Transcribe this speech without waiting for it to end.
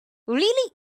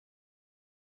Really?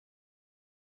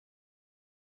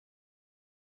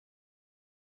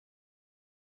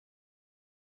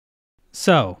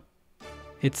 So,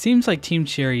 it seems like Team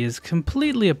Cherry is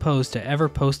completely opposed to ever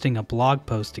posting a blog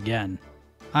post again.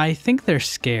 I think they're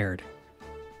scared.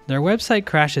 Their website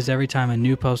crashes every time a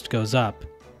new post goes up.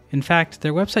 In fact,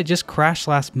 their website just crashed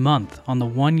last month on the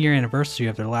 1-year anniversary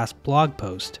of their last blog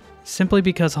post, simply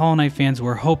because Hollow Knight fans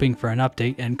were hoping for an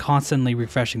update and constantly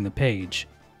refreshing the page.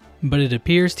 But it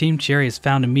appears Team Cherry has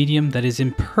found a medium that is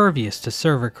impervious to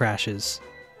server crashes: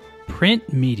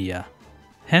 print media.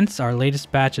 Hence, our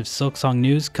latest batch of Silksong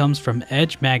news comes from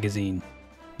Edge magazine.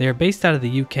 They are based out of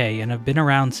the UK and have been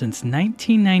around since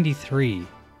 1993.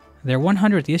 Their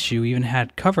 100th issue even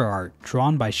had cover art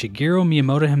drawn by Shigeru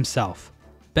Miyamoto himself,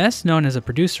 best known as a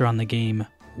producer on the game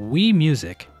Wii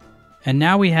Music. And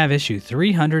now we have issue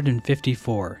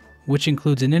 354, which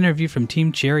includes an interview from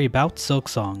Team Cherry about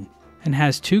Silksong, and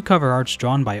has 2 cover arts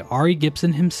drawn by Ari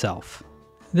Gibson himself.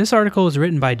 This article was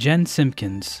written by Jen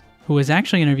Simpkins, who has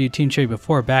actually interviewed Team Cherry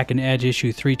before back in Edge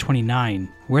issue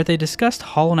 329, where they discussed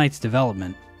Hollow Knight's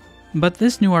development. But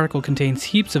this new article contains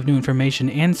heaps of new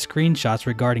information and screenshots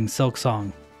regarding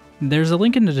Silksong. There's a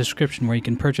link in the description where you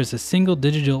can purchase a single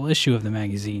digital issue of the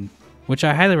magazine, which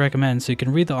I highly recommend so you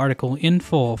can read the article in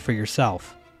full for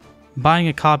yourself. Buying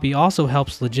a copy also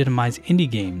helps legitimize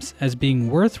indie games as being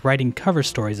worth writing cover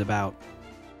stories about.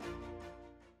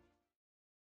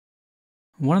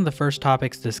 One of the first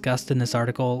topics discussed in this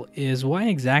article is why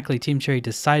exactly Team Cherry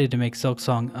decided to make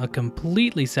Silksong a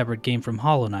completely separate game from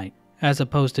Hollow Knight, as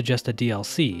opposed to just a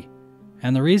DLC.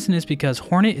 And the reason is because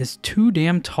Hornet is too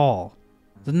damn tall.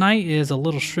 The Knight is a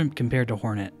little shrimp compared to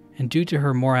Hornet, and due to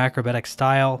her more acrobatic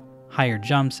style, higher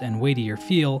jumps, and weightier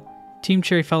feel, Team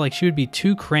Cherry felt like she would be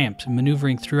too cramped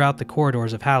maneuvering throughout the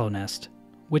corridors of Hallownest,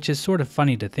 which is sort of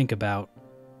funny to think about.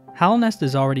 Hallownest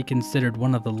is already considered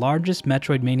one of the largest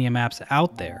Metroidvania maps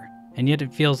out there, and yet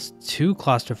it feels too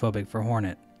claustrophobic for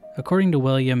Hornet. According to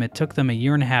William, it took them a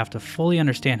year and a half to fully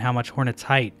understand how much Hornet's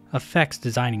height affects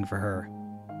designing for her.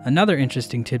 Another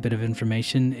interesting tidbit of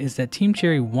information is that Team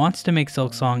Cherry wants to make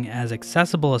Silksong as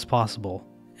accessible as possible,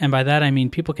 and by that I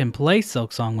mean people can play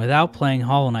Silksong without playing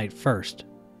Hollow Knight first.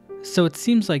 So it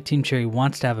seems like Team Cherry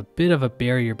wants to have a bit of a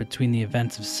barrier between the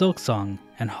events of Silksong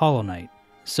and Hollow Knight,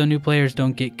 so new players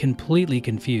don't get completely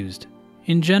confused.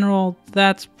 In general,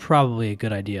 that's probably a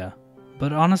good idea.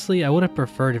 But honestly, I would have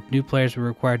preferred if new players were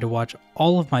required to watch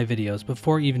all of my videos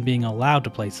before even being allowed to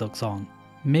play Silksong.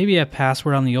 Maybe a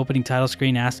password on the opening title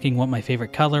screen asking what my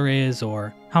favorite color is,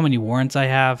 or how many warrants I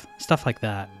have, stuff like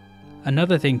that.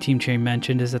 Another thing Team Cherry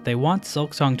mentioned is that they want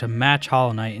Silksong to match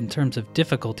Hollow Knight in terms of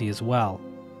difficulty as well.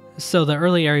 So the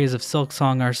early areas of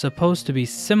Silksong are supposed to be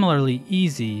similarly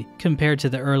easy compared to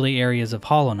the early areas of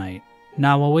Hollow Knight.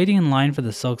 Now, while waiting in line for the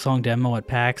Silksong demo at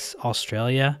PAX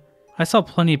Australia, I saw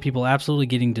plenty of people absolutely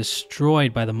getting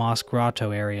destroyed by the Moss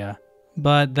Grotto area.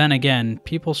 But then again,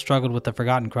 people struggled with the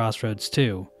Forgotten Crossroads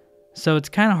too. So it's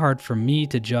kinda hard for me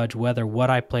to judge whether what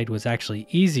I played was actually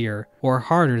easier or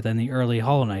harder than the early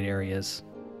Hollow Knight areas.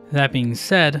 That being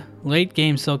said, late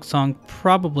game Silksong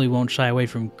probably won't shy away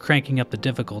from cranking up the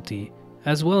difficulty,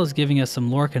 as well as giving us some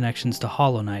lore connections to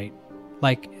Hollow Knight.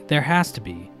 Like, there has to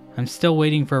be. I'm still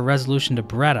waiting for a resolution to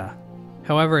Beretta.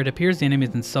 However, it appears the enemies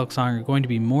in Silksong are going to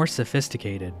be more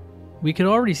sophisticated. We could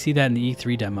already see that in the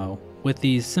E3 demo, with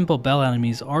these simple bell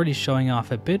enemies already showing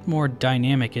off a bit more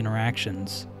dynamic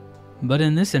interactions. But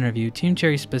in this interview, Team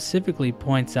Cherry specifically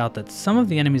points out that some of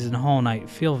the enemies in Hollow Knight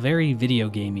feel very video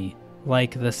gamey,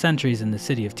 like the sentries in the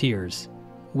City of Tears.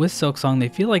 With Silksong, they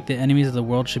feel like the enemies of the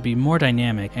world should be more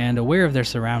dynamic and aware of their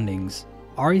surroundings.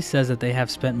 Ari says that they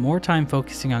have spent more time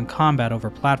focusing on combat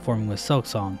over platforming with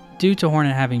Silksong, due to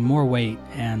Hornet having more weight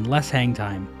and less hang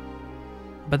time.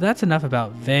 But that's enough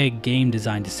about vague game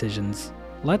design decisions.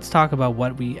 Let's talk about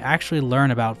what we actually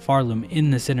learn about Pharloom in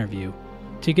this interview.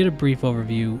 To get a brief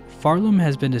overview, Pharloom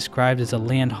has been described as a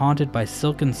land haunted by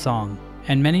silken song,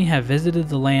 and many have visited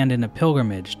the land in a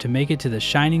pilgrimage to make it to the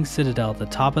shining citadel at the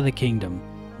top of the kingdom.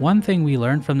 One thing we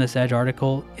learned from this Edge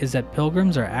article is that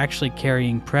pilgrims are actually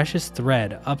carrying precious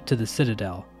thread up to the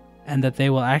citadel, and that they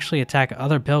will actually attack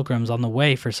other pilgrims on the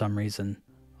way for some reason.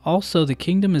 Also, the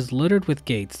kingdom is littered with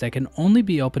gates that can only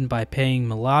be opened by paying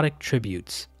melodic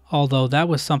tributes, although that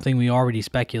was something we already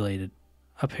speculated.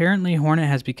 Apparently, Hornet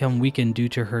has become weakened due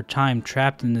to her time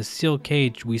trapped in the sealed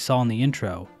cage we saw in the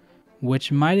intro,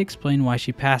 which might explain why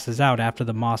she passes out after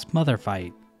the Moss Mother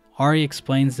fight. Ari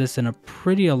explains this in a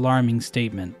pretty alarming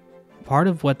statement. Part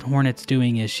of what Hornet's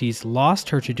doing is she's lost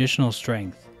her traditional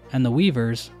strength, and the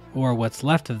Weavers, or what's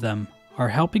left of them, are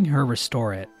helping her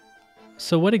restore it.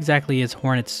 So what exactly is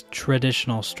Hornet's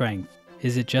traditional strength?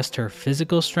 Is it just her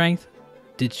physical strength?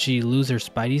 Did she lose her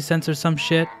spidey sense or some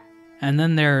shit? And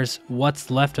then there's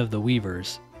what's left of the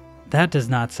Weavers. That does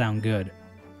not sound good.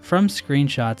 From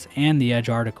screenshots and the Edge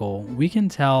article, we can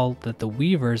tell that the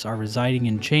Weavers are residing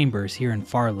in chambers here in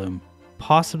Pharloom,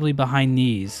 possibly behind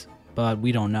these, but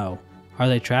we don't know. Are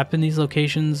they trapped in these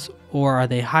locations, or are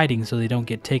they hiding so they don't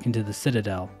get taken to the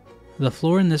Citadel? The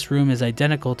floor in this room is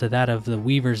identical to that of the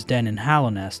Weaver's Den in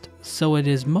Hallownest, so it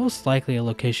is most likely a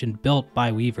location built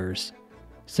by Weavers.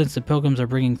 Since the Pilgrims are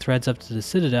bringing threads up to the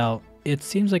Citadel, it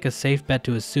seems like a safe bet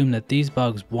to assume that these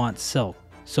bugs want silk,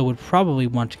 so would probably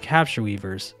want to capture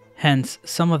Weavers. Hence,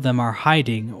 some of them are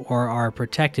hiding or are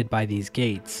protected by these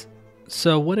gates.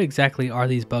 So what exactly are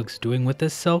these bugs doing with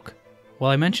this silk? Well,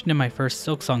 I mentioned in my first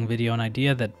Silksong video an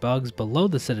idea that bugs below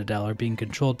the Citadel are being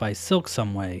controlled by silk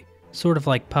some way, sort of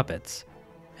like puppets.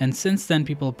 And since then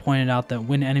people have pointed out that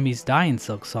when enemies die in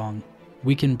Silksong,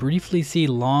 we can briefly see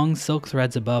long silk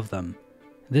threads above them.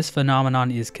 This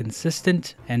phenomenon is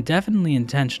consistent and definitely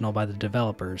intentional by the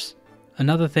developers.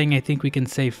 Another thing I think we can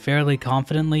say fairly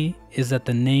confidently is that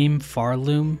the name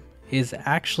Pharloom is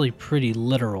actually pretty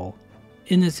literal.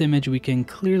 In this image we can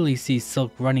clearly see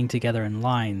silk running together in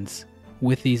lines,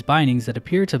 with these bindings that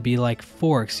appear to be like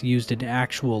forks used in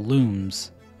actual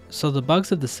looms. So the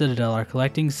bugs of the Citadel are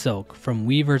collecting silk from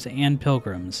Weavers and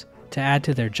Pilgrims to add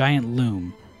to their giant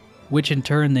loom, which in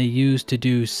turn they use to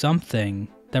do something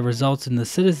that results in the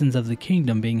citizens of the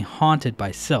kingdom being haunted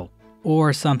by silk,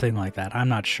 or something like that, I'm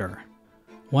not sure.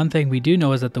 One thing we do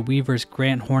know is that the Weavers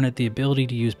grant Hornet the ability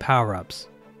to use power-ups,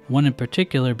 one in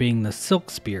particular being the Silk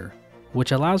Spear,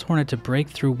 which allows Hornet to break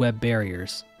through web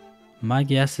barriers. My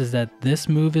guess is that this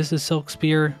move is the Silk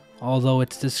Spear, although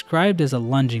it's described as a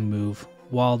lunging move,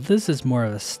 while this is more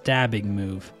of a stabbing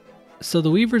move. So the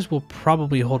Weavers will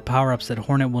probably hold power-ups that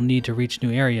Hornet will need to reach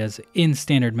new areas in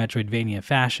standard Metroidvania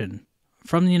fashion.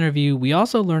 From the interview, we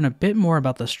also learn a bit more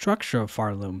about the structure of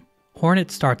Pharloom. Hornet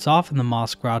starts off in the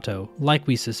Moss Grotto, like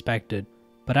we suspected,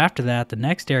 but after that, the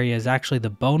next area is actually the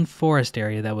Bone Forest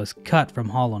area that was cut from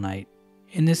Hollow Knight.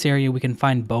 In this area we can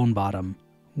find Bone Bottom,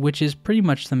 which is pretty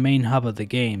much the main hub of the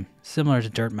game, similar to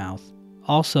Dirtmouth.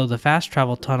 Also, the fast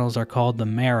travel tunnels are called the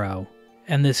Marrow,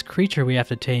 and this creature we have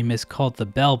to tame is called the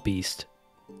Bell Beast.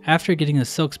 After getting the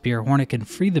Silk Spear, Hornet can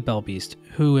free the Bell Beast,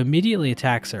 who immediately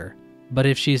attacks her, but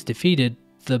if she is defeated,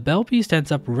 the Bell Beast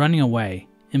ends up running away,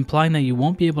 implying that you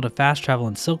won't be able to fast travel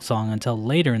in Silksong until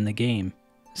later in the game.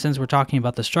 Since we're talking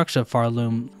about the structure of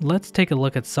Pharloom, let's take a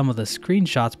look at some of the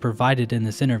screenshots provided in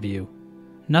this interview.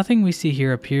 Nothing we see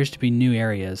here appears to be new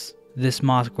areas. This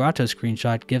Moss Grotto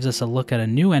screenshot gives us a look at a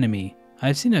new enemy.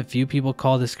 I've seen a few people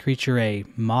call this creature a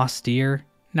moss deer.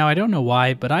 Now I don't know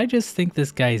why, but I just think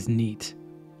this guy's neat.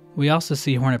 We also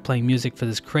see Hornet playing music for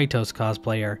this Kratos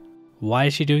cosplayer. Why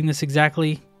is she doing this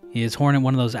exactly? Is Hornet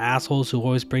one of those assholes who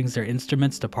always brings their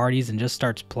instruments to parties and just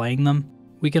starts playing them?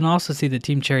 We can also see that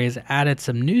Team Cherry has added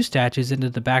some new statues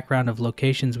into the background of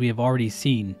locations we have already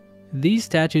seen. These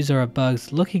statues are of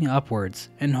bugs looking upwards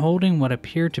and holding what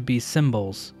appear to be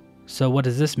symbols. So what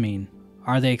does this mean?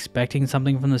 Are they expecting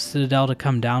something from the Citadel to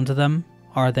come down to them?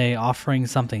 Are they offering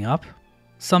something up?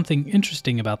 Something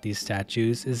interesting about these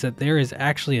statues is that there is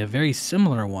actually a very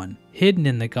similar one hidden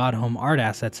in the Godhome art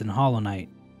assets in Hollow Knight.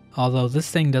 Although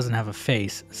this thing doesn't have a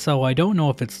face, so I don't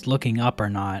know if it's looking up or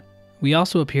not. We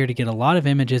also appear to get a lot of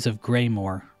images of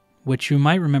Greymoor, which you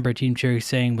might remember Team Cherry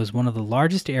saying was one of the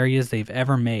largest areas they've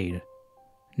ever made.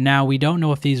 Now, we don't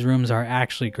know if these rooms are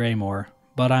actually Greymoor,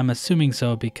 but I'm assuming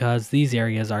so because these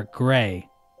areas are grey.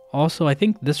 Also, I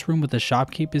think this room with the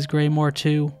shopkeep is Greymoor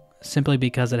too, simply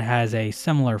because it has a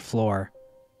similar floor.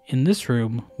 In this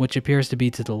room, which appears to be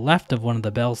to the left of one of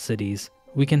the Bell cities,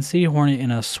 we can see Hornet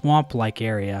in a swamp-like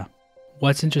area.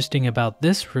 What's interesting about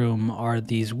this room are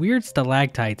these weird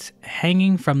stalactites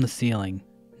hanging from the ceiling.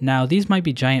 Now, these might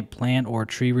be giant plant or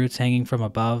tree roots hanging from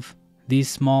above. These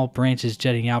small branches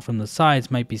jetting out from the sides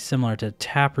might be similar to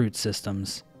taproot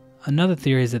systems. Another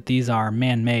theory is that these are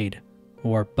man-made,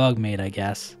 or bug-made I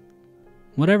guess.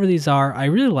 Whatever these are, I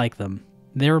really like them.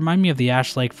 They remind me of the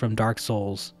Ash Lake from Dark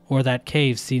Souls, or that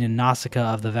cave seen in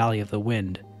Nausicaa of the Valley of the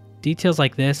Wind. Details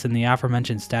like this and the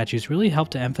aforementioned statues really help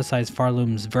to emphasize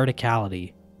Pharloom's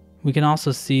verticality. We can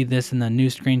also see this in the new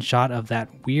screenshot of that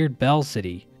weird bell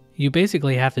city. You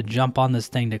basically have to jump on this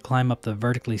thing to climb up the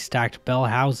vertically stacked bell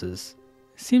houses.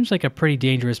 Seems like a pretty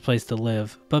dangerous place to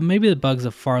live, but maybe the bugs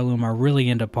of Pharloom are really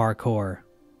into parkour.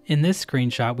 In this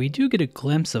screenshot, we do get a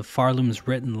glimpse of Pharloom's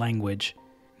written language.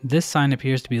 This sign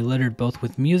appears to be littered both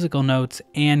with musical notes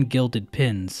and gilded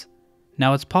pins.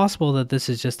 Now it's possible that this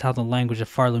is just how the language of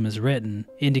Pharloom is written,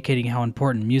 indicating how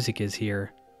important music is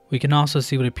here. We can also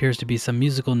see what appears to be some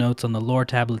musical notes on the lore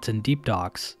tablets and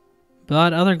DeepDocs.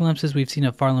 But other glimpses we've seen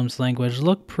of Pharloom's language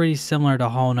look pretty similar to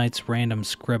Hollow Knight's random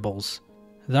scribbles.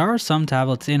 There are some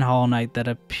tablets in Hollow Knight that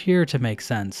appear to make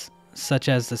sense, such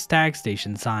as the Stag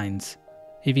Station signs.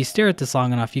 If you stare at this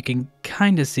long enough, you can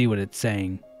kinda see what it's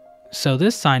saying. So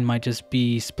this sign might just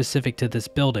be specific to this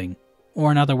building. Or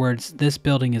in other words, this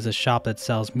building is a shop that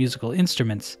sells musical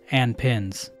instruments and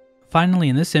pins. Finally,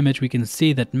 in this image we can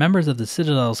see that members of the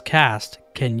Citadel's cast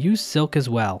can use silk as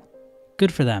well.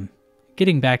 Good for them.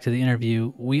 Getting back to the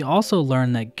interview, we also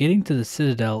learn that getting to the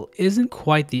Citadel isn't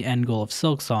quite the end goal of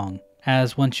Silksong,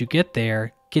 as once you get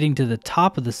there, getting to the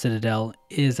top of the Citadel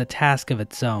is a task of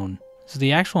its own. So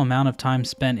the actual amount of time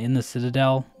spent in the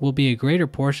Citadel will be a greater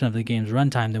portion of the game's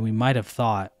runtime than we might have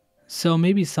thought. So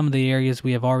maybe some of the areas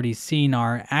we have already seen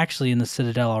are actually in the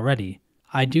Citadel already.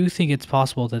 I do think it's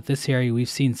possible that this area we've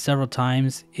seen several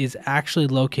times is actually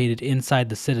located inside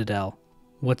the Citadel.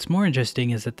 What's more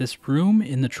interesting is that this room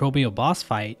in the Trobbiani boss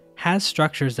fight has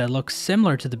structures that look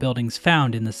similar to the buildings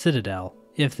found in the Citadel,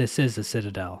 if this is the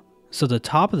Citadel. So the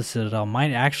top of the Citadel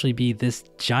might actually be this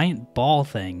giant ball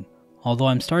thing, although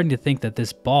I'm starting to think that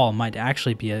this ball might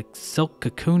actually be a silk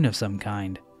cocoon of some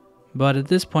kind. But at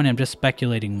this point I'm just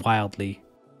speculating wildly.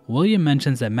 William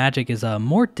mentions that magic is a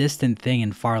more distant thing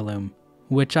in Pharloom,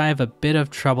 which I have a bit of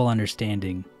trouble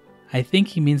understanding. I think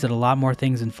he means that a lot more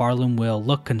things in Pharloom will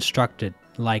look constructed,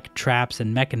 like traps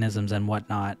and mechanisms and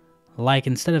whatnot. Like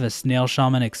instead of a snail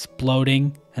shaman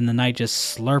exploding and the knight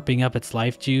just slurping up its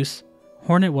life juice,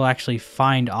 Hornet will actually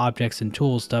find objects and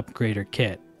tools to upgrade her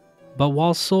kit. But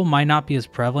while soul might not be as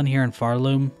prevalent here in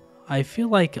Pharloom, I feel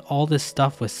like all this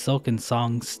stuff with Silk and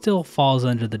Song still falls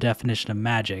under the definition of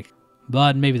magic,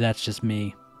 but maybe that's just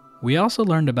me. We also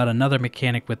learned about another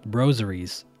mechanic with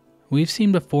rosaries. We've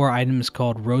seen before items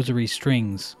called Rosary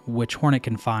Strings, which Hornet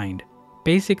can find.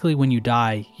 Basically when you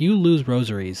die, you lose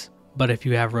rosaries, but if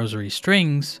you have Rosary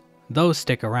Strings, those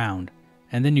stick around,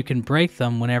 and then you can break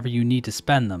them whenever you need to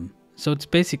spend them. So it's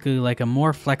basically like a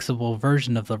more flexible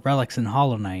version of the relics in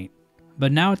Hollow Knight.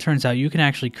 But now it turns out you can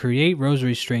actually create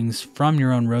Rosary Strings from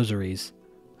your own rosaries.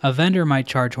 A vendor might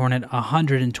charge Hornet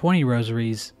 120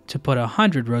 rosaries to put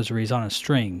 100 rosaries on a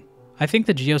string. I think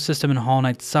the geo system in Hollow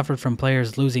Knight suffered from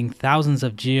players losing thousands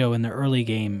of geo in the early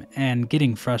game and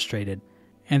getting frustrated,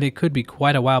 and it could be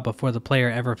quite a while before the player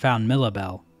ever found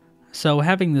Millabelle. So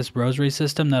having this rosary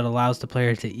system that allows the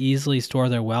player to easily store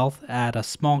their wealth at a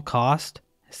small cost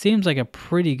seems like a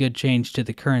pretty good change to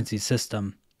the currency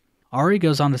system. Ari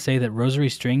goes on to say that Rosary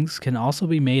Strings can also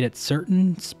be made at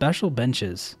certain special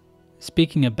benches.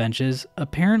 Speaking of benches,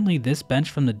 apparently this bench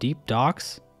from the Deep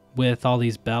Docks, with all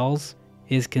these bells,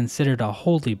 is considered a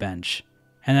holy bench,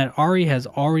 and that Ari has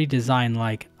already designed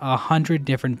like 100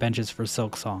 different benches for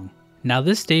Silksong. Now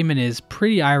this statement is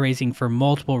pretty eye-raising for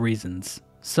multiple reasons,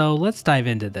 so let's dive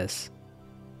into this.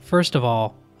 First of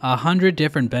all, 100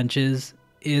 different benches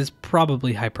is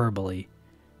probably hyperbole,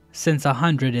 since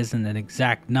 100 isn't an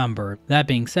exact number. That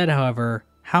being said, however,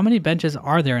 how many benches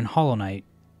are there in Hollow Knight?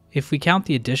 If we count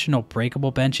the additional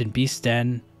breakable bench in Beast's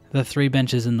Den, the 3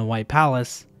 benches in the White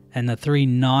Palace, and the 3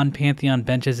 non-Pantheon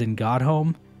benches in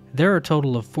Godhome, there are a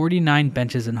total of 49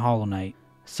 benches in Hollow Knight.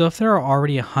 So if there are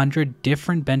already 100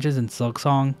 different benches in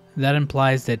Silksong, that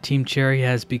implies that Team Cherry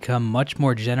has become much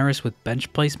more generous with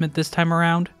bench placement this time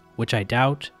around, which I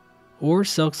doubt, or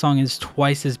Silksong is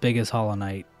twice as big as Hollow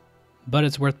Knight. But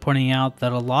it's worth pointing out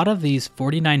that a lot of these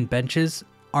 49 benches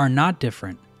are not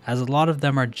different, as a lot of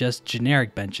them are just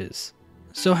generic benches.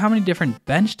 So how many different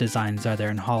bench designs are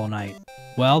there in Hollow Knight?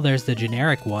 Well, there's the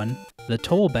generic one, the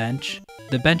toll bench,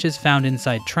 the benches found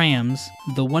inside trams,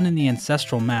 the one in the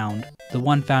Ancestral Mound, the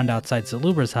one found outside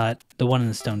Salubra's hut, the one in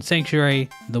the Stone Sanctuary,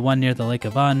 the one near the Lake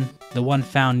of Un, the one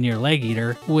found near Leg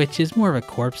Eater, which is more of a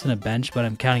corpse than a bench, but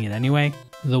I'm counting it anyway,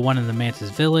 the one in the Mantis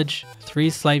Village, 3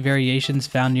 slight variations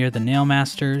found near the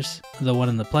Nailmasters, the one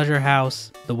in the Pleasure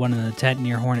House, the one in the tent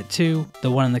near Hornet 2,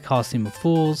 the one in the Coliseum of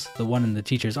Fools, the one in the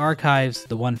Teacher's Archives,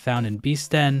 the one found in Beast's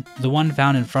Den, the one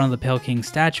found in front of the Pale King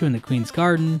statue in the Queen's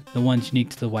Garden, the ones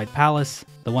unique to the White Palace,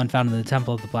 the one found in the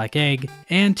Temple of the Black Egg,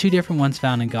 and 2 different ones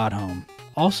found in Godhome.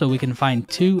 Also, we can find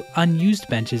 2 unused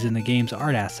benches in the game's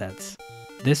art assets.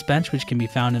 This bench, which can be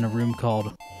found in a room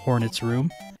called Hornet's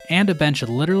Room, and a bench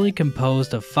literally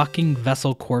composed of fucking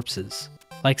vessel corpses.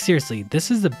 Like seriously, this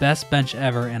is the best bench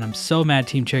ever and I'm so mad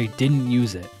Team Cherry didn't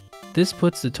use it. This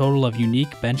puts the total of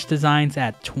unique bench designs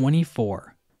at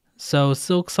 24. So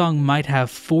Silksong might have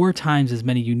 4 times as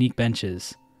many unique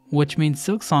benches, which means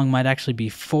Silksong might actually be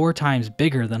 4 times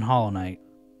bigger than Hollow Knight.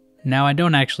 Now I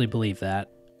don't actually believe that.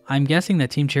 I'm guessing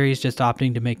that Team Cherry is just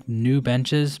opting to make new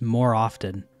benches more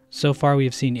often. So far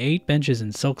we've seen 8 benches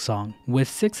in Silksong, with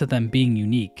 6 of them being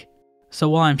unique. So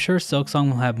while I'm sure Silksong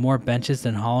will have more benches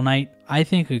than Hollow Knight, I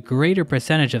think a greater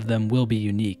percentage of them will be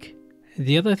unique.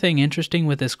 The other thing interesting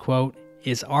with this quote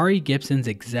is Ari Gibson's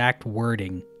exact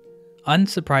wording.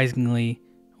 Unsurprisingly,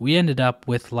 we ended up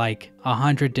with like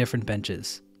 100 different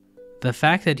benches. The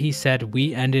fact that he said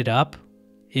we ended up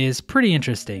is pretty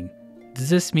interesting. Does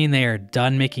this mean they are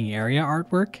done making area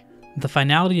artwork? The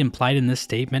finality implied in this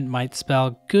statement might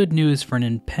spell good news for an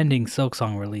impending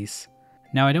Silksong release.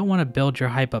 Now I don't want to build your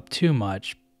hype up too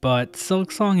much, but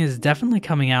Silksong is definitely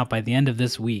coming out by the end of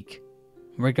this week.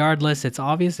 Regardless, it's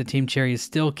obvious that Team Cherry is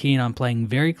still keen on paying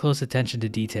very close attention to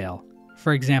detail.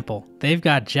 For example, they've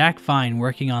got Jack Fine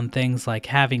working on things like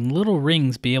having little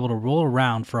rings be able to roll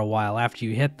around for a while after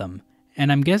you hit them.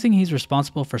 And I'm guessing he's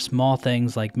responsible for small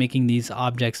things like making these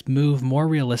objects move more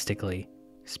realistically.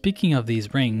 Speaking of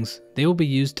these rings, they will be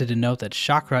used to denote that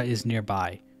Chakra is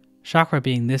nearby, Chakra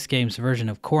being this game's version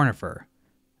of Cornifer.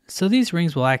 So these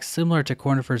rings will act similar to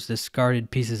Cornifer's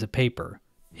discarded pieces of paper.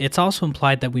 It's also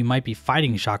implied that we might be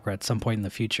fighting Chakra at some point in the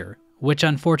future, which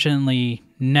unfortunately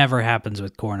never happens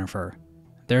with Cornifer.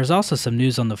 There's also some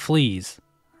news on the fleas.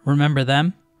 Remember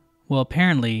them? Well,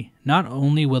 apparently, not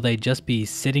only will they just be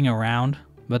sitting around,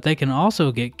 but they can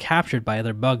also get captured by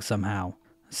other bugs somehow.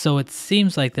 So it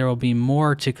seems like there will be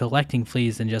more to collecting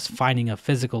fleas than just finding a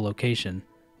physical location,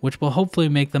 which will hopefully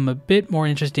make them a bit more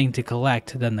interesting to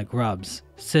collect than the grubs,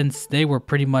 since they were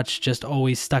pretty much just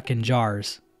always stuck in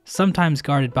jars, sometimes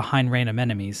guarded behind random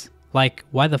enemies. Like,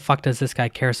 why the fuck does this guy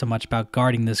care so much about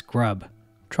guarding this grub?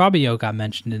 Trobbio got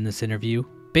mentioned in this interview.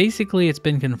 Basically, it's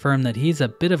been confirmed that he's a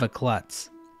bit of a klutz,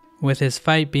 with his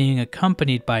fight being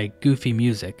accompanied by goofy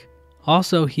music.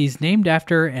 Also, he's named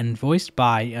after and voiced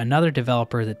by another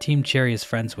developer that Team Cherry is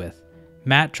friends with,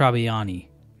 Matt Trobbiani.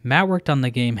 Matt worked on the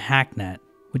game Hacknet,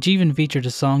 which even featured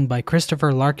a song by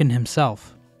Christopher Larkin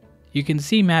himself. You can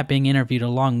see Matt being interviewed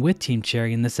along with Team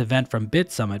Cherry in this event from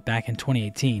Bit Summit back in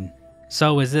 2018.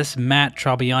 So is this Matt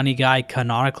Trobbiani guy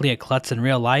canonically a klutz in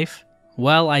real life?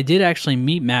 Well, I did actually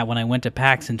meet Matt when I went to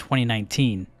PAX in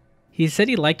 2019. He said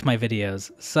he liked my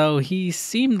videos, so he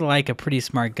seemed like a pretty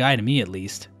smart guy to me at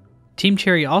least. Team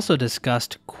Cherry also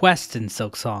discussed quests in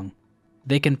Silksong.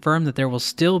 They confirmed that there will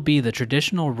still be the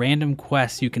traditional random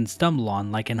quests you can stumble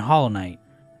on like in Hollow Knight,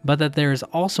 but that there is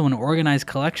also an organized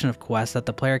collection of quests that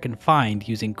the player can find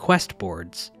using quest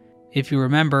boards. If you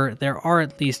remember, there are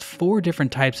at least 4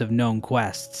 different types of known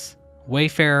quests: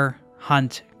 Wayfarer,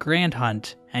 Hunt, Grand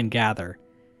Hunt, and Gather.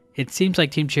 It seems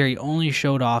like Team Cherry only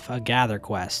showed off a Gather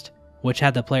quest, which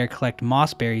had the player collect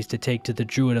moss berries to take to the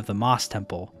Druid of the Moss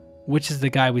Temple, which is the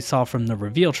guy we saw from the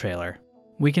reveal trailer.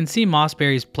 We can see moss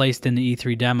berries placed in the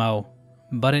E3 demo,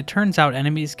 but it turns out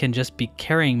enemies can just be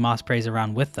carrying moss berries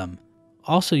around with them.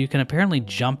 Also, you can apparently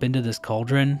jump into this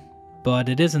cauldron, but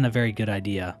it isn't a very good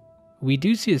idea. We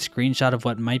do see a screenshot of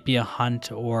what might be a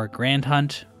hunt or Grand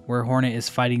Hunt, where Hornet is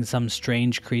fighting some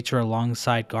strange creature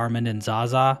alongside Garmin and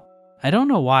Zaza. I don't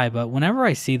know why, but whenever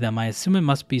I see them, I assume it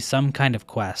must be some kind of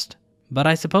quest. But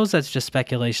I suppose that's just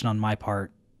speculation on my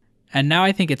part. And now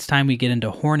I think it's time we get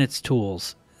into Hornet's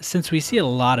tools, since we see a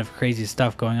lot of crazy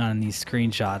stuff going on in these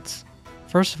screenshots.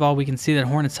 First of all, we can see that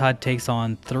Hornet's HUD takes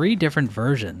on 3 different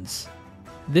versions.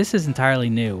 This is entirely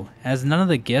new, as none of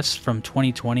the gifts from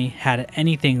 2020 had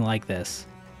anything like this.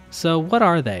 So what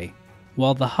are they?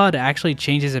 Well, the HUD actually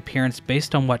changes appearance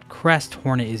based on what crest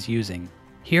Hornet is using.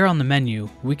 Here on the menu,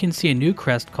 we can see a new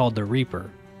crest called the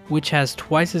Reaper, which has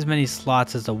twice as many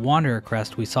slots as the Wanderer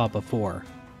crest we saw before,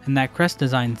 and that crest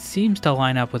design seems to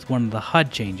line up with one of the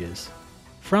HUD changes.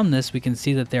 From this, we can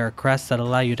see that there are crests that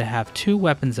allow you to have 2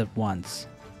 weapons at once,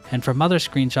 and from other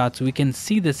screenshots we can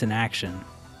see this in action.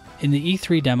 In the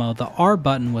E3 demo, the R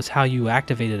button was how you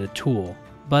activated a tool,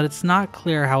 but it's not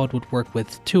clear how it would work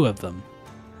with 2 of them.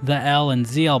 The L and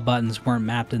ZL buttons weren't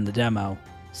mapped in the demo,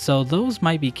 so those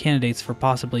might be candidates for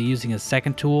possibly using a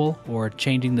second tool or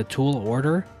changing the tool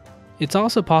order. It's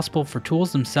also possible for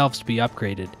tools themselves to be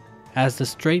upgraded, as the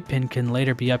straight pin can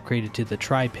later be upgraded to the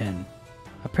tri-pin.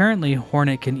 Apparently,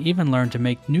 Hornet can even learn to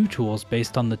make new tools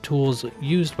based on the tools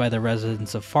used by the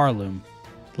residents of Pharloom.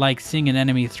 Like seeing an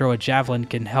enemy throw a javelin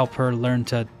can help her learn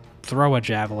to throw a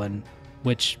javelin,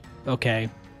 which, okay.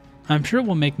 I'm sure it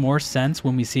will make more sense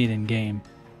when we see it in game.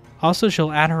 Also,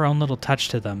 she'll add her own little touch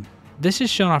to them. This is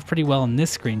shown off pretty well in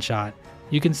this screenshot.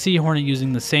 You can see Hornet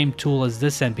using the same tool as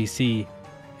this NPC,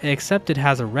 except it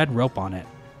has a red rope on it.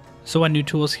 So what new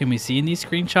tools can we see in these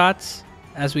screenshots?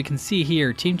 As we can see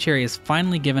here, Team Cherry has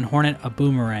finally given Hornet a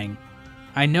boomerang.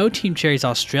 I know Team Cherry's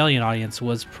Australian audience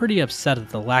was pretty upset at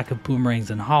the lack of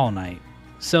boomerangs in Hollow Knight,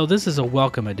 so this is a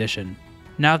welcome addition.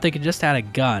 Now if they could just add a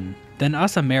gun, then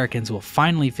us Americans will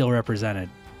finally feel represented.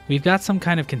 We've got some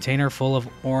kind of container full of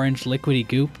orange liquidy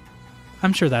goop.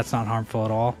 I'm sure that's not harmful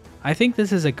at all. I think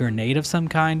this is a grenade of some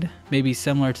kind, maybe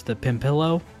similar to the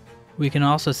Pimpillo. We can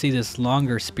also see this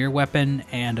longer spear weapon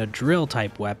and a drill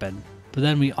type weapon, but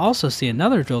then we also see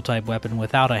another drill type weapon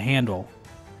without a handle.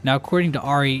 Now according to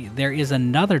Ari, there is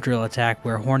another drill attack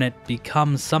where Hornet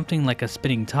becomes something like a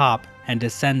spinning top and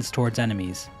descends towards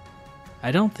enemies.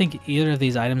 I don't think either of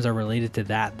these items are related to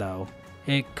that though.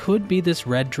 It could be this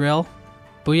red drill,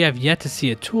 but we have yet to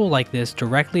see a tool like this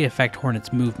directly affect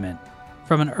Hornet's movement.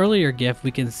 From an earlier GIF, we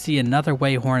can see another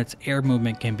way Hornet's air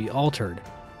movement can be altered.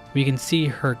 We can see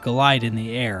her glide in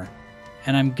the air,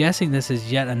 and I'm guessing this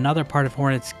is yet another part of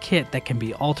Hornet's kit that can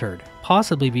be altered,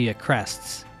 possibly via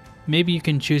crests. Maybe you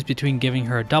can choose between giving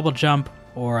her a double jump,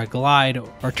 or a glide,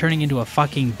 or turning into a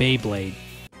fucking Beyblade.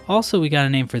 Also, we got a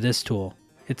name for this tool.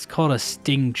 It's called a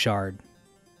Sting Shard.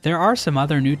 There are some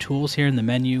other new tools here in the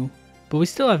menu, but we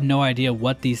still have no idea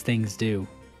what these things do.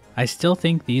 I still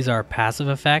think these are passive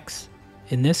effects.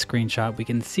 In this screenshot, we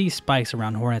can see spikes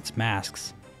around Hornet's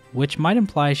masks, which might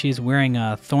imply she's wearing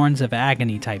a Thorns of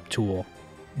Agony type tool,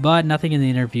 but nothing in the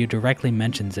interview directly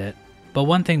mentions it. But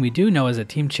one thing we do know is that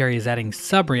Team Cherry is adding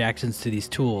sub-reactions to these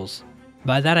tools.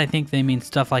 By that I think they mean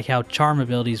stuff like how charm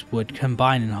abilities would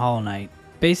combine in Hollow Knight.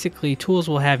 Basically, tools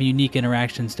will have unique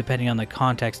interactions depending on the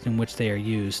context in which they are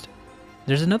used.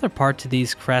 There's another part to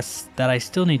these crests that I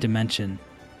still need to mention,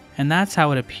 and that's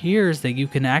how it appears that you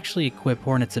can actually equip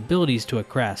Hornet's abilities to a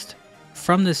crest.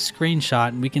 From this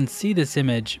screenshot, we can see this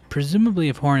image, presumably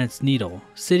of Hornet's needle,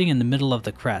 sitting in the middle of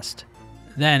the crest.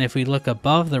 Then, if we look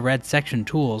above the red section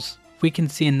tools, we can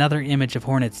see another image of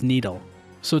Hornet's needle.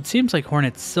 So it seems like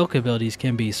Hornet's silk abilities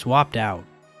can be swapped out.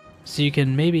 So you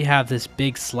can maybe have this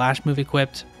big slash move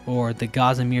equipped, or the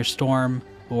Gazimir Storm,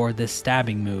 or this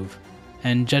stabbing move.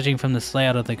 And judging from this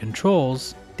layout of the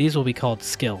controls, these will be called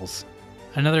skills.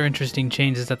 Another interesting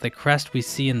change is that the crest we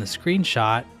see in the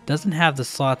screenshot doesn't have the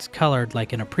slots colored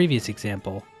like in a previous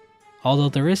example, although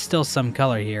there is still some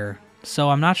color here, so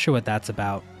I'm not sure what that's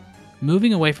about.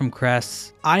 Moving away from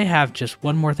crests, I have just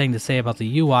one more thing to say about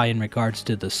the UI in regards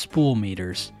to the spool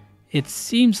meters. It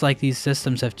seems like these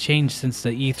systems have changed since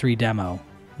the E3 demo.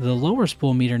 The lower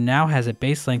spool meter now has a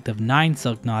base length of 9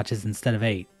 silk notches instead of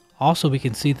 8. Also, we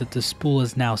can see that the spool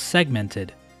is now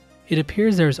segmented. It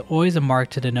appears there is always a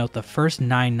mark to denote the first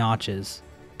 9 notches,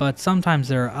 but sometimes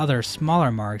there are other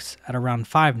smaller marks at around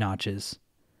 5 notches.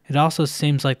 It also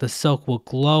seems like the silk will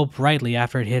glow brightly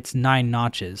after it hits 9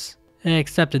 notches,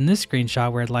 except in this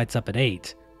screenshot where it lights up at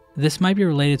 8. This might be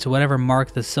related to whatever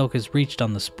mark the silk has reached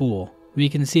on the spool. We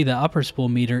can see the upper spool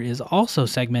meter is also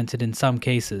segmented in some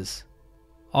cases.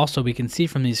 Also, we can see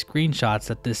from these screenshots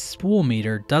that this spool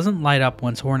meter doesn't light up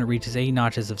once Hornet reaches 8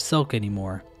 notches of silk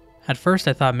anymore. At first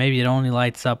I thought maybe it only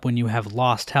lights up when you have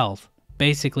lost health,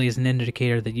 basically as an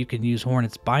indicator that you can use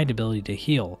Hornet's bind ability to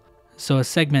heal. So a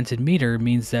segmented meter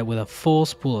means that with a full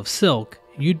spool of silk,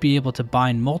 you'd be able to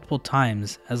bind multiple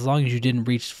times as long as you didn't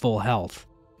reach full health.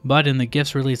 But in the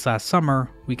gifts released last summer,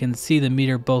 we can see the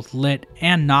meter both lit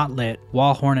and not lit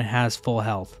while Hornet has full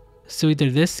health. So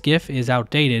either this GIF is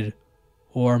outdated,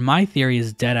 or my theory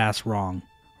is deadass wrong.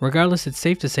 Regardless, it's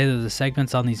safe to say that the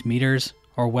segments on these meters,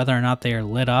 or whether or not they are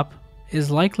lit up, is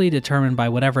likely determined by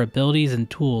whatever abilities and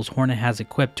tools Hornet has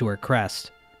equipped to her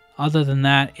crest. Other than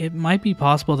that, it might be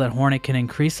possible that Hornet can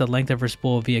increase the length of her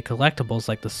spool via collectibles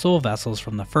like the soul vessels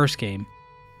from the first game.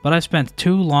 But I've spent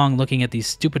too long looking at these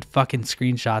stupid fucking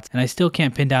screenshots and I still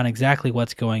can't pin down exactly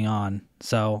what's going on,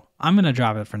 so I'm gonna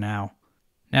drop it for now.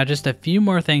 Now just a few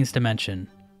more things to mention.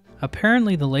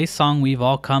 Apparently the lace song we've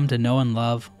all come to know and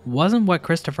love wasn't what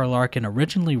Christopher Larkin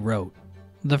originally wrote.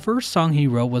 The first song he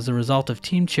wrote was the result of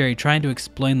Team Cherry trying to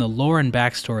explain the lore and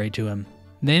backstory to him.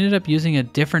 They ended up using a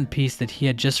different piece that he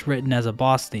had just written as a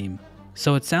boss theme,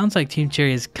 so it sounds like Team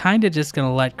Cherry is kinda just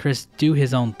gonna let Chris do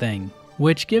his own thing,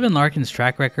 which given Larkin's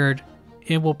track record,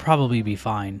 it will probably be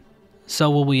fine. So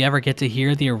will we ever get to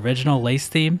hear the original lace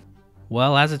theme?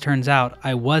 Well, as it turns out,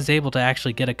 I was able to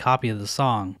actually get a copy of the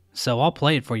song, so I'll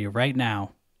play it for you right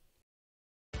now.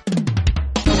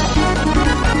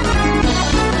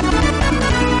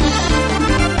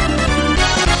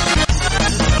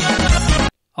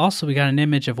 Also, we got an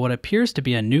image of what appears to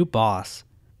be a new boss.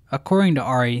 According to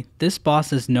Ari, this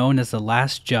boss is known as the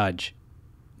Last Judge.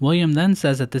 William then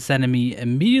says that this enemy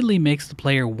immediately makes the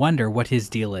player wonder what his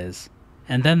deal is.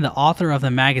 And then the author of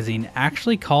the magazine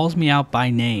actually calls me out by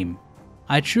name.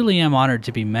 I truly am honored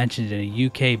to be mentioned in a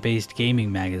UK-based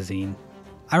gaming magazine.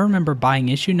 I remember buying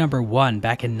issue number 1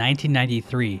 back in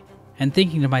 1993 and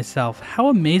thinking to myself how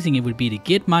amazing it would be to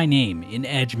get my name in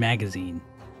Edge magazine.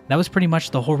 That was pretty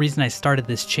much the whole reason I started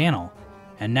this channel,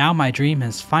 and now my dream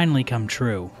has finally come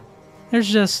true. There's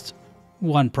just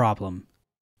one problem.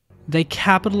 They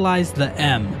capitalized the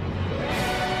M.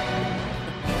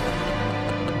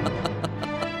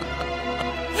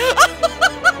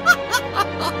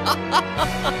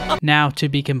 Now, to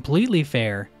be completely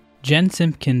fair, Jen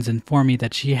Simpkins informed me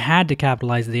that she had to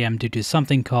capitalize the M due to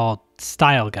something called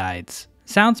style guides.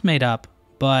 Sounds made up,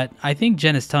 but I think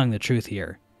Jen is telling the truth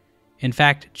here. In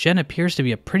fact, Jen appears to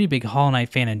be a pretty big Hollow Knight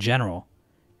fan in general.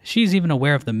 She's even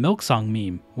aware of the Silksong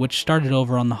meme, which started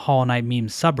over on the Hollow Knight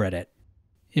memes subreddit.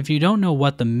 If you don't know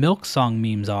what the Silksong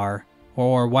memes are,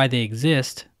 or why they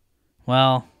exist,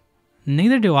 well,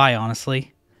 neither do I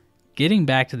honestly. Getting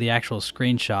back to the actual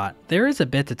screenshot, there is a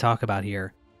bit to talk about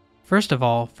here. First of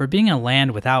all, for being a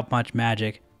land without much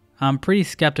magic, I'm pretty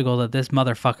skeptical that this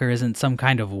motherfucker isn't some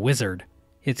kind of wizard.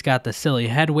 It's got the silly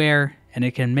headwear, and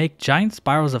it can make giant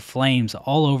spirals of flames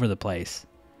all over the place.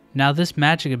 Now this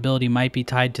magic ability might be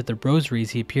tied to the rosaries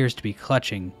he appears to be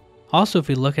clutching. Also, if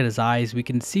we look at his eyes, we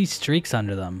can see streaks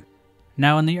under them.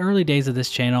 Now in the early days of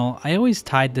this channel, I always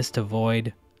tied this to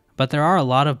Void, but there are a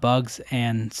lot of bugs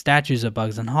and statues of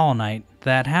bugs in Hollow Knight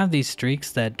that have these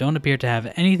streaks that don't appear to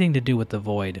have anything to do with the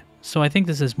Void, so I think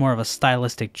this is more of a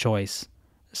stylistic choice.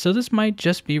 So this might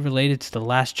just be related to the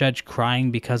Last Judge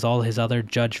crying because all his other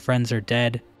judge friends are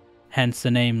dead, hence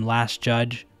the name Last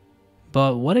Judge.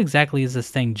 But what exactly is this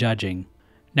thing judging?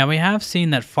 Now we have seen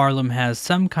that Pharloom has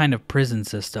some kind of prison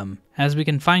system, as we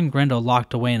can find Grendel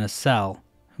locked away in a cell,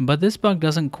 but this bug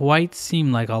doesn't quite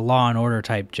seem like a Law and Order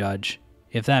type judge,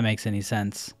 if that makes any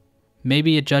sense.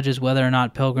 Maybe it judges whether or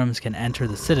not pilgrims can enter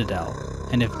the Citadel,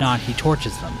 and if not, he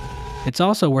torches them. It's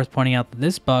also worth pointing out that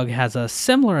this bug has a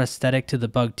similar aesthetic to the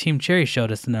bug Team Cherry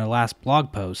showed us in their last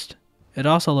blog post. It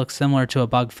also looks similar to a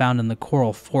bug found in the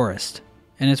Coral Forest,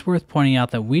 and it's worth pointing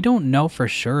out that we don't know for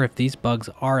sure if these bugs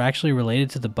are actually related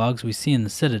to the bugs we see in the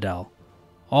Citadel.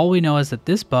 All we know is that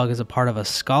this bug is a part of a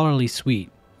scholarly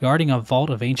suite, guarding a vault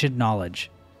of ancient knowledge.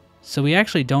 So we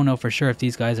actually don't know for sure if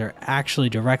these guys are actually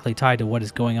directly tied to what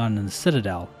is going on in the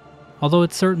Citadel, although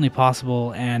it's certainly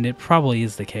possible and it probably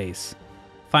is the case.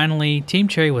 Finally, Team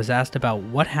Cherry was asked about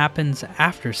what happens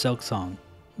after Silksong.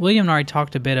 William and I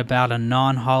talked a bit about a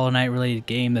non-Hollow Knight related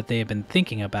game that they have been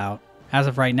thinking about. As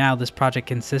of right now, this project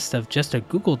consists of just a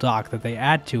Google Doc that they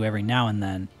add to every now and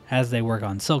then, as they work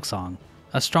on Silksong.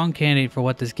 A strong candidate for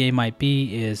what this game might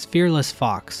be is Fearless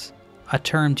Fox, a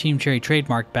term Team Cherry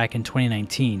trademarked back in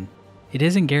 2019. It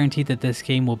isn't guaranteed that this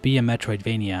game will be a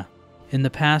Metroidvania. In the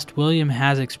past, William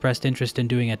has expressed interest in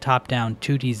doing a top-down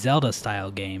 2D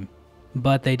Zelda-style game,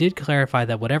 but they did clarify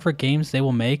that whatever games they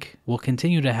will make will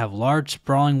continue to have large,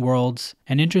 sprawling worlds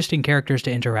and interesting characters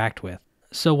to interact with.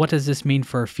 So what does this mean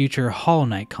for future Hollow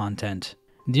Knight content?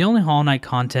 The only Hollow Knight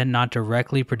content not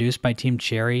directly produced by Team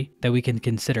Cherry that we can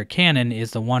consider canon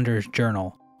is the Wanderer's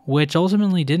Journal, which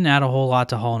ultimately didn't add a whole lot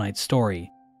to Hollow Knight's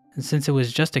story, since it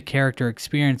was just a character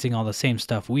experiencing all the same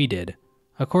stuff we did.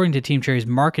 According to Team Cherry's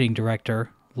marketing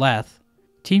director, Leth,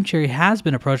 Team Cherry has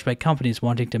been approached by companies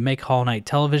wanting to make Hollow Knight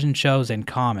television shows and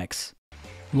comics.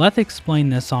 Leth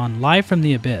explained this on Live from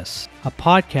the Abyss, a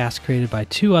podcast created by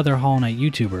two other Hollow Knight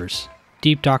YouTubers,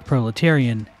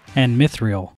 DeepDockProletarian and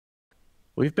Mithril.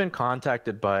 We've been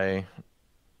contacted by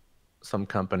some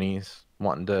companies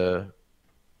wanting to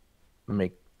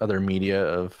make other media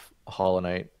of Hollow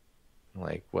Knight,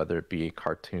 like whether it be a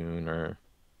cartoon or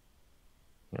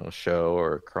show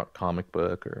or comic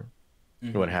book or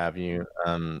what have you.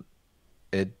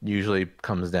 It usually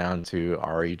comes down to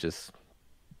Ari just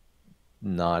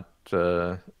not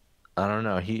I don't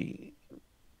know,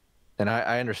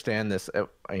 I understand this.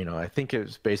 I think it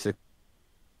was basically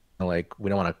like we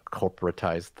don't want to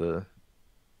corporatize the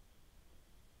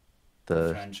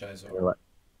franchise.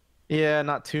 Yeah,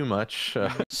 not too much.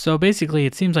 So basically,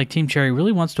 it seems like Team Cherry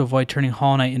really wants to avoid turning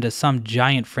Hollow Knight into some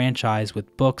giant franchise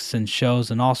with books and shows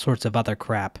and all sorts of other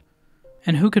crap.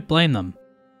 And who could blame them?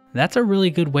 That's a really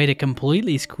good way to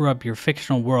completely screw up your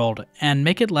fictional world and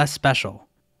make it less special.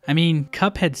 I mean,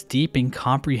 Cuphead's deep and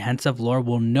comprehensive lore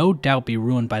will no doubt be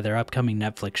ruined by their upcoming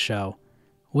Netflix show,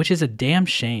 which is a damn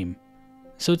shame.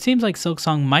 So it seems like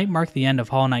Silksong might mark the end of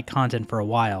Hollow Knight content for a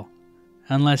while,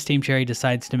 unless Team Cherry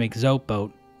decides to make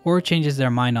Zoatboat or changes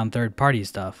their mind on third-party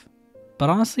stuff.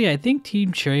 But honestly, I think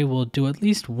Team Cherry will do at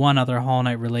least one other Hollow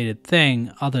Knight related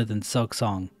thing other than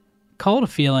Silksong. Call it a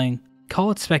feeling, call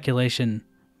it speculation,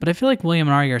 but I feel like William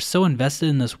and Ari are so invested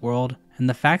in this world, and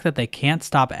the fact that they can't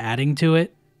stop adding to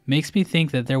it makes me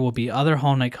think that there will be other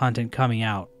Hollow Knight content coming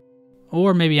out.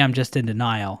 Or maybe I'm just in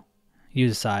denial. You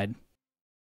decide.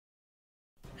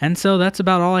 And so that's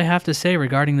about all I have to say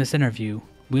regarding this interview.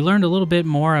 We learned a little bit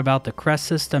more about the crest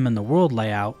system and the world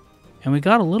layout, and we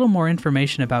got a little more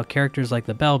information about characters like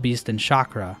the Bell Beast and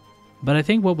Chakra. But I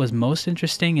think what was most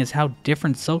interesting is how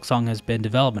different Silksong has been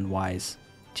development-wise.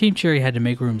 Team Cherry had to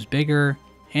make rooms bigger,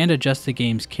 and adjust the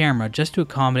game's camera just to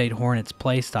accommodate Hornet's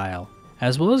playstyle,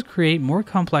 as well as create more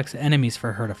complex enemies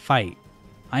for her to fight.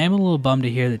 I am a little bummed to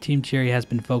hear that Team Cherry has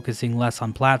been focusing less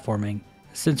on platforming,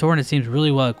 since Hornet seems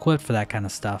really well equipped for that kind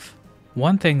of stuff.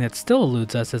 One thing that still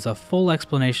eludes us is a full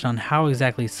explanation on how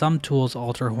exactly some tools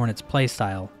alter Hornet's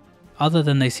playstyle, other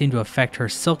than they seem to affect her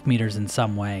silk meters in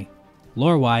some way.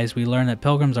 Lore-wise, we learn that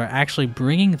pilgrims are actually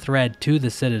bringing Thread to the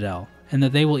Citadel, and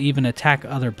that they will even attack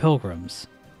other pilgrims.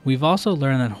 We've also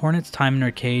learned that Hornet's time in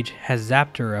her cage has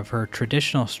zapped her of her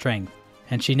traditional strength,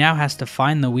 and she now has to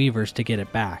find the Weavers to get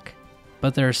it back.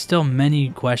 But there are still many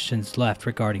questions left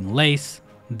regarding Lace,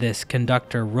 this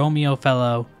conductor Romeo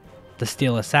fellow, the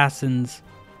Steel Assassins,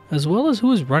 as well as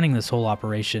who is running this whole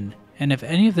operation, and if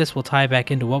any of this will tie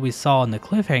back into what we saw in the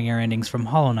cliffhanger endings from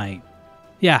Hollow Knight.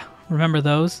 Yeah, remember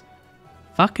those?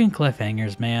 Fucking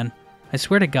cliffhangers, man. I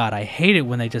swear to God, I hate it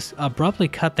when they just abruptly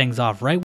cut things off right